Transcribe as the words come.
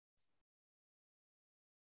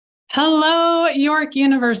Hello, York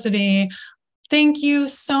University. Thank you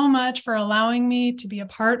so much for allowing me to be a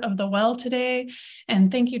part of the Well today. And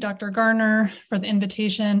thank you, Dr. Garner, for the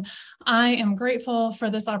invitation. I am grateful for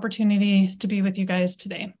this opportunity to be with you guys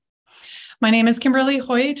today. My name is Kimberly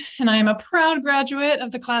Hoyt, and I am a proud graduate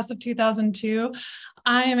of the class of 2002.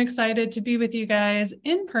 I am excited to be with you guys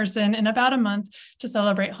in person in about a month to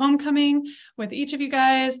celebrate homecoming with each of you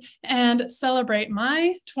guys and celebrate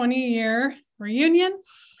my 20-year reunion,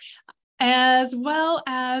 as well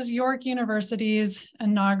as York University's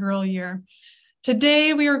inaugural year.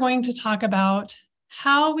 Today, we are going to talk about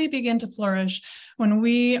how we begin to flourish when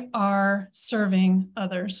we are serving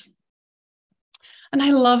others. And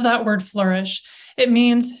I love that word flourish. It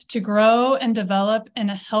means to grow and develop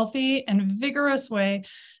in a healthy and vigorous way,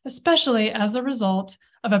 especially as a result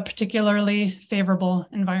of a particularly favorable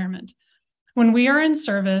environment. When we are in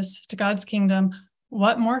service to God's kingdom,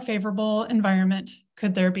 what more favorable environment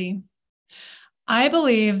could there be? I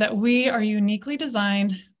believe that we are uniquely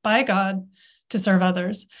designed by God to serve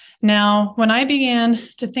others. Now, when I began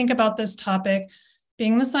to think about this topic,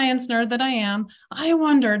 being the science nerd that I am, I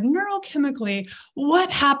wondered neurochemically what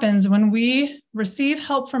happens when we receive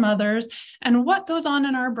help from others and what goes on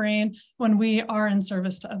in our brain when we are in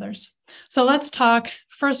service to others. So let's talk,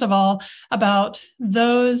 first of all, about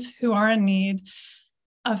those who are in need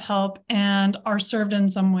of help and are served in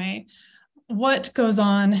some way. What goes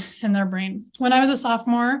on in their brain? When I was a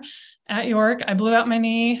sophomore at York, I blew out my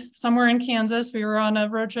knee somewhere in Kansas. We were on a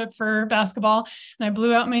road trip for basketball, and I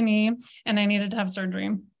blew out my knee, and I needed to have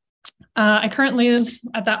surgery. I currently,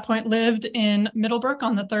 at that point, lived in Middlebrook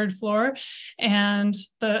on the third floor, and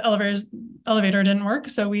the elevator didn't work,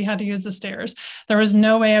 so we had to use the stairs. There was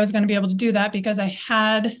no way I was going to be able to do that because I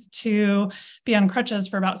had to be on crutches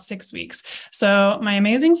for about 6 weeks. So my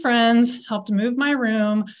amazing friends helped move my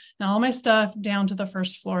room and all my stuff down to the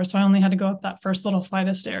first floor, so I only had to go up that first little flight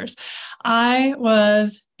of stairs. I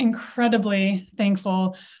was incredibly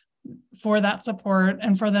thankful for that support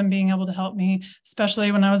and for them being able to help me,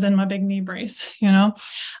 especially when I was in my big knee brace,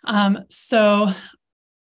 So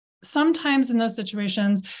sometimes in those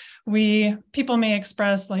situations, people may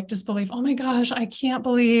express like disbelief. Oh my gosh, I can't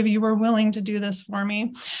believe you were willing to do this for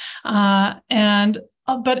me. But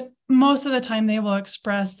most of the time they will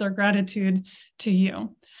express their gratitude to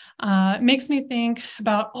you. It makes me think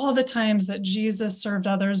about all the times that Jesus served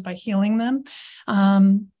others by healing them.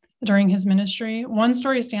 During his ministry. One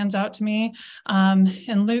story stands out to me.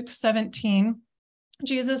 In Luke 17,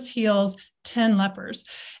 Jesus heals 10 lepers,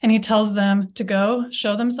 and he tells them to go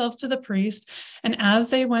show themselves to the priest. And as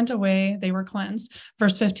they went away, they were cleansed.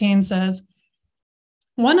 Verse 15 says,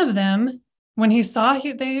 one of them, when he saw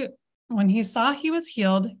he was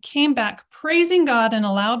healed, came back praising God in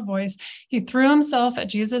a loud voice. He threw himself at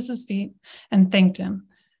Jesus's feet and thanked him.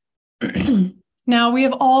 Now, we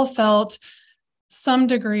have all felt some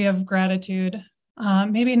degree of gratitude,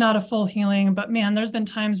 maybe not a full healing, but man, there's been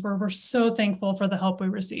times where we're so thankful for the help we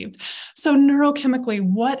received. So neurochemically,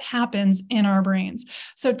 what happens in our brains?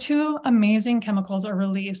 So two amazing chemicals are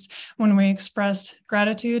released when we expressed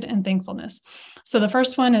gratitude and thankfulness. So the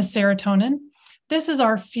first one is serotonin. This is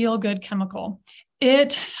our feel-good chemical.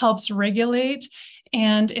 It helps regulate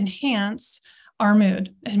and enhance our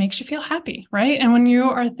mood. It makes you feel happy, right? And when you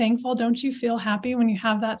are thankful, don't you feel happy when you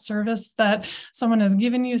have that service that someone has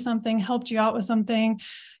given you something, helped you out with something?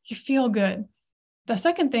 You feel good. The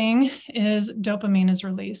second thing is dopamine is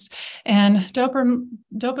released. And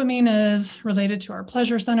dopamine is related to our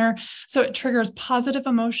pleasure center. So it triggers positive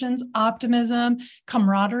emotions, optimism,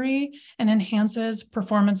 camaraderie, and enhances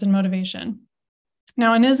performance and motivation.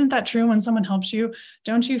 Now, and isn't that true when someone helps you?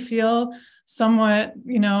 Don't you feel somewhat,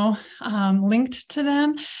 linked to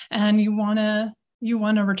them, and you want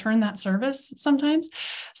to return that service sometimes?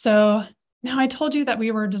 So now I told you that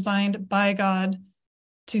we were designed by God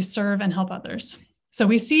to serve and help others. So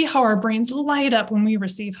we see how our brains light up when we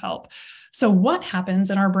receive help. So what happens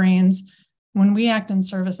in our brains when we act in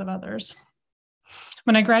service of others?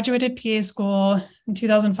 When I graduated PA school in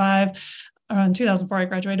 2005, in 2004, I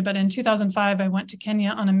graduated, but in 2005, I went to Kenya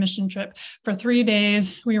on a mission trip for 3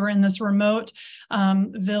 days. We were in this remote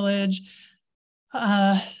village,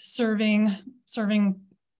 serving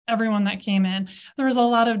everyone that came in. There was a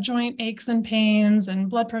lot of joint aches and pains and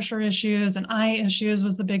blood pressure issues, and eye issues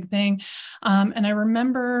was the big thing. And I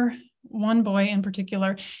remember one boy in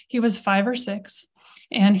particular. He was 5 or 6,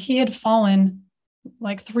 and he had fallen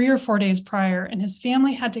like 3 or 4 days prior, and his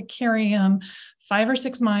family had to carry him 5 or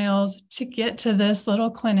 6 miles to get to this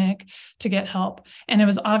little clinic to get help. And it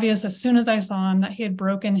was obvious as soon as I saw him that he had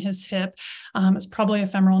broken his hip. It was probably a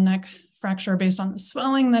femoral neck fracture based on the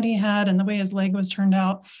swelling that he had and the way his leg was turned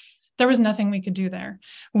out. There was nothing we could do there.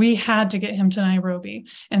 We had to get him to Nairobi.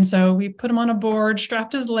 And so we put him on a board,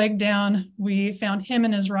 strapped his leg down. We found him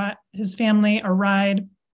and his family a ride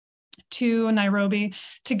to Nairobi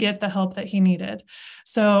to get the help that he needed.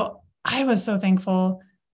 So I was so thankful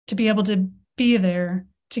to be able to be there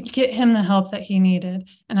to get him the help that he needed.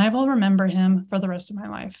 And I will remember him for the rest of my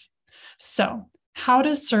life. So how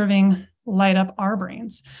does serving light up our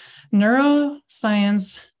brains?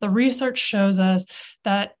 Neuroscience, the research shows us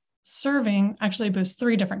that serving actually boosts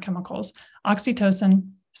 3 different chemicals: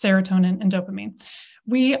 oxytocin, serotonin, and dopamine.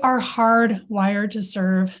 We are hardwired to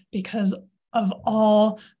serve because of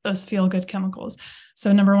all those feel-good chemicals.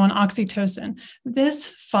 So number 1, oxytocin. This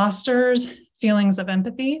fosters feelings of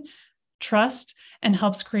empathy, trust, and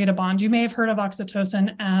helps create a bond. You may have heard of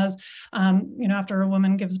oxytocin as, after a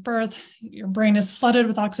woman gives birth, your brain is flooded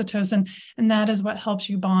with oxytocin, and that is what helps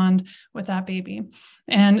you bond with that baby.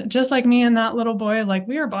 And just like me and that little boy, like,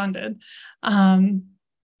 we are bonded.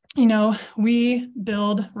 We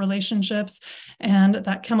build relationships, and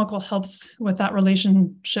that chemical helps with that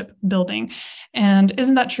relationship building. And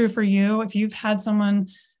isn't that true for you? If you've had someone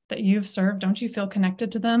that you've served, don't you feel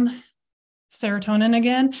connected to them? Serotonin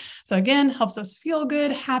again. So again, helps us feel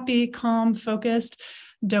good, happy, calm, focused.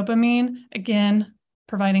 Dopamine, again,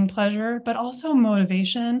 providing pleasure, but also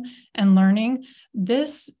motivation and learning.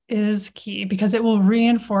 This is key because it will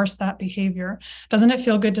reinforce that behavior. Doesn't it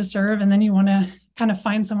feel good to serve? And then you want to kind of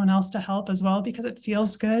find someone else to help as well because it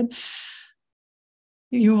feels good.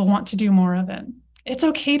 You will want to do more of it. It's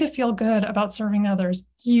okay to feel good about serving others.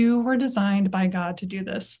 You were designed by God to do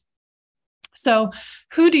this. So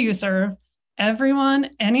who do you serve? Everyone?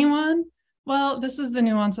 Anyone? Well, this is the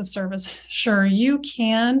nuance of service. Sure, you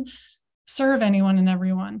can serve anyone and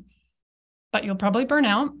everyone, but you'll probably burn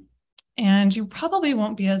out and you probably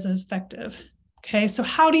won't be as effective. Okay, so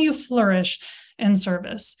how do you flourish in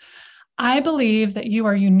service? I believe that you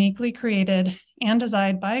are uniquely created and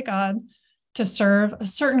designed by God to serve a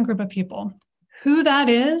certain group of people. Who that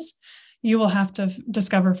is, you will have to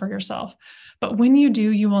discover for yourself. But when you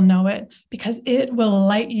do, you will know it because it will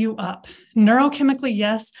light you up. Neurochemically,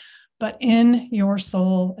 yes, but in your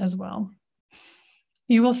soul as well.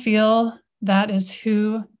 You will feel that is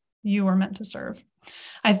who you are meant to serve.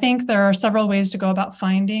 I think there are several ways to go about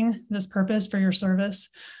finding this purpose for your service.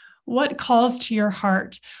 What calls to your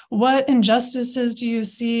heart? What injustices do you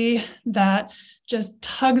see that just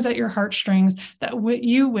tugs at your heartstrings that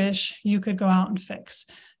you wish you could go out and fix?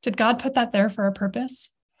 Did God put that there for a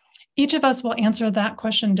purpose? Each of us will answer that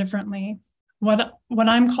question differently. What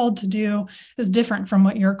I'm called to do is different from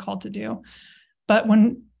what you're called to do. But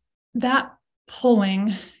when that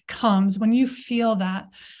pulling comes, when you feel that,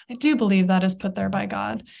 I do believe that is put there by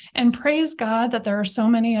God. And praise God that there are so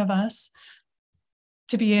many of us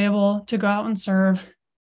to be able to go out and serve,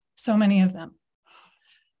 so many of them.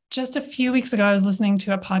 Just a few weeks ago, I was listening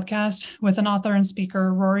to a podcast with an author and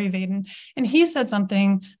speaker, Rory Vaden, and he said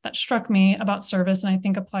something that struck me about service and I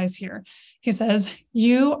think applies here. He says,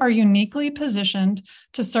 you are uniquely positioned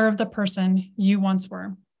to serve the person you once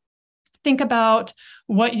were. Think about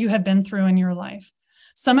what you have been through in your life.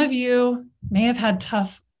 Some of you may have had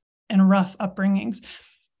tough and rough upbringings.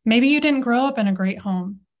 Maybe you didn't grow up in a great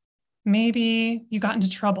home. Maybe you got into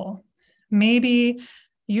trouble. Maybe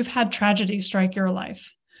you've had tragedy strike your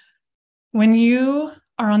life. When you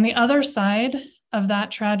are on the other side of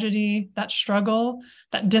that tragedy, that struggle,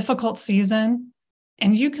 that difficult season,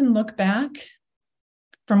 and you can look back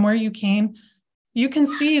from where you came, you can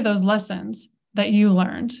see those lessons that you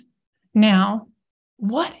learned. Now,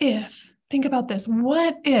 think about this,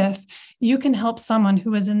 what if you can help someone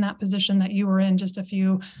who was in that position that you were in just a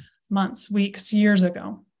few months, weeks, years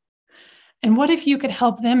ago? And what if you could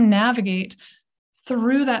help them navigate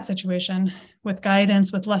through that situation with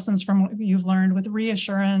guidance, with lessons from what you've learned, with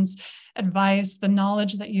reassurance, advice, the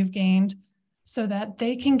knowledge that you've gained, so that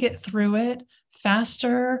they can get through it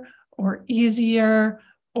faster or easier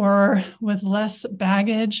or with less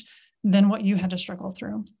baggage than what you had to struggle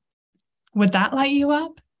through? Would that light you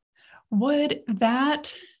up? Would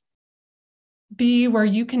that be where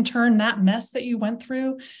you can turn that mess that you went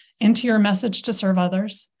through into your message to serve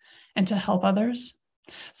others and to help others?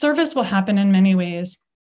 Service will happen in many ways.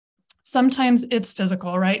 Sometimes it's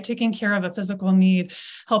physical, right? Taking care of a physical need,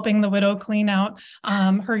 helping the widow clean out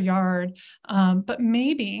her yard. But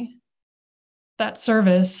maybe that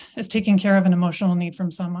service is taking care of an emotional need from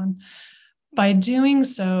someone. By doing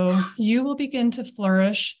so, you will begin to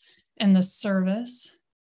flourish in the service,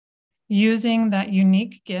 using that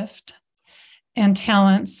unique gift and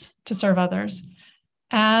talents to serve others.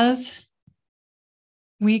 As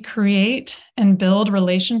we create and build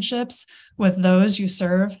relationships with those you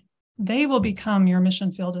serve, they will become your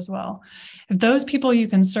mission field as well. If those people you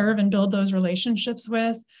can serve and build those relationships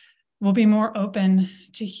with will be more open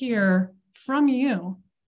to hear from you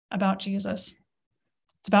about Jesus.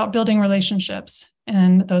 It's about building relationships,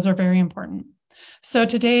 and those are very important. So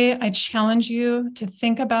today, I challenge you to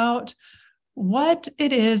think about what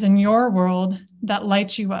it is in your world that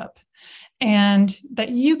lights you up and that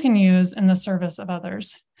you can use in the service of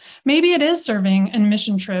others. Maybe it is serving in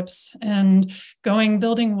mission trips and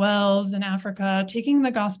building wells in Africa, taking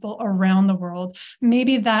the gospel around the world.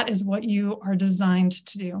 Maybe that is what you are designed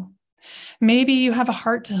to do. Maybe you have a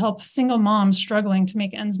heart to help single moms struggling to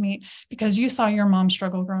make ends meet because you saw your mom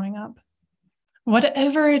struggle growing up.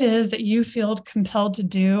 Whatever it is that you feel compelled to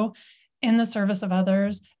do in the service of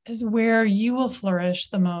others is where you will flourish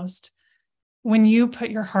the most. When you put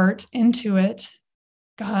your heart into it,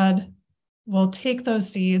 God will take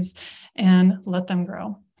those seeds and let them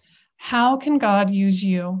grow. How can God use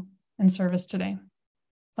you in service today?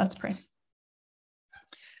 Let's pray.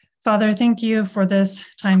 Father, thank you for this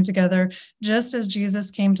time together. Just as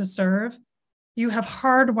Jesus came to serve, you have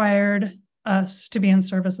hardwired us to be in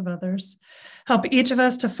service of others. Help each of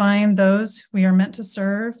us to find those we are meant to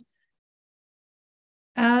serve.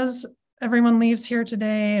 As everyone leaves here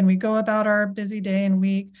today and we go about our busy day and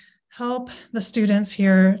week, help the students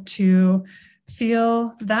here to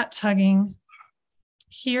feel that tugging,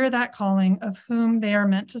 hear that calling of whom they are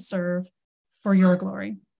meant to serve for your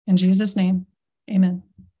glory. In Jesus' name, amen.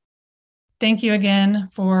 Thank you again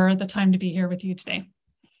for the time to be here with you today.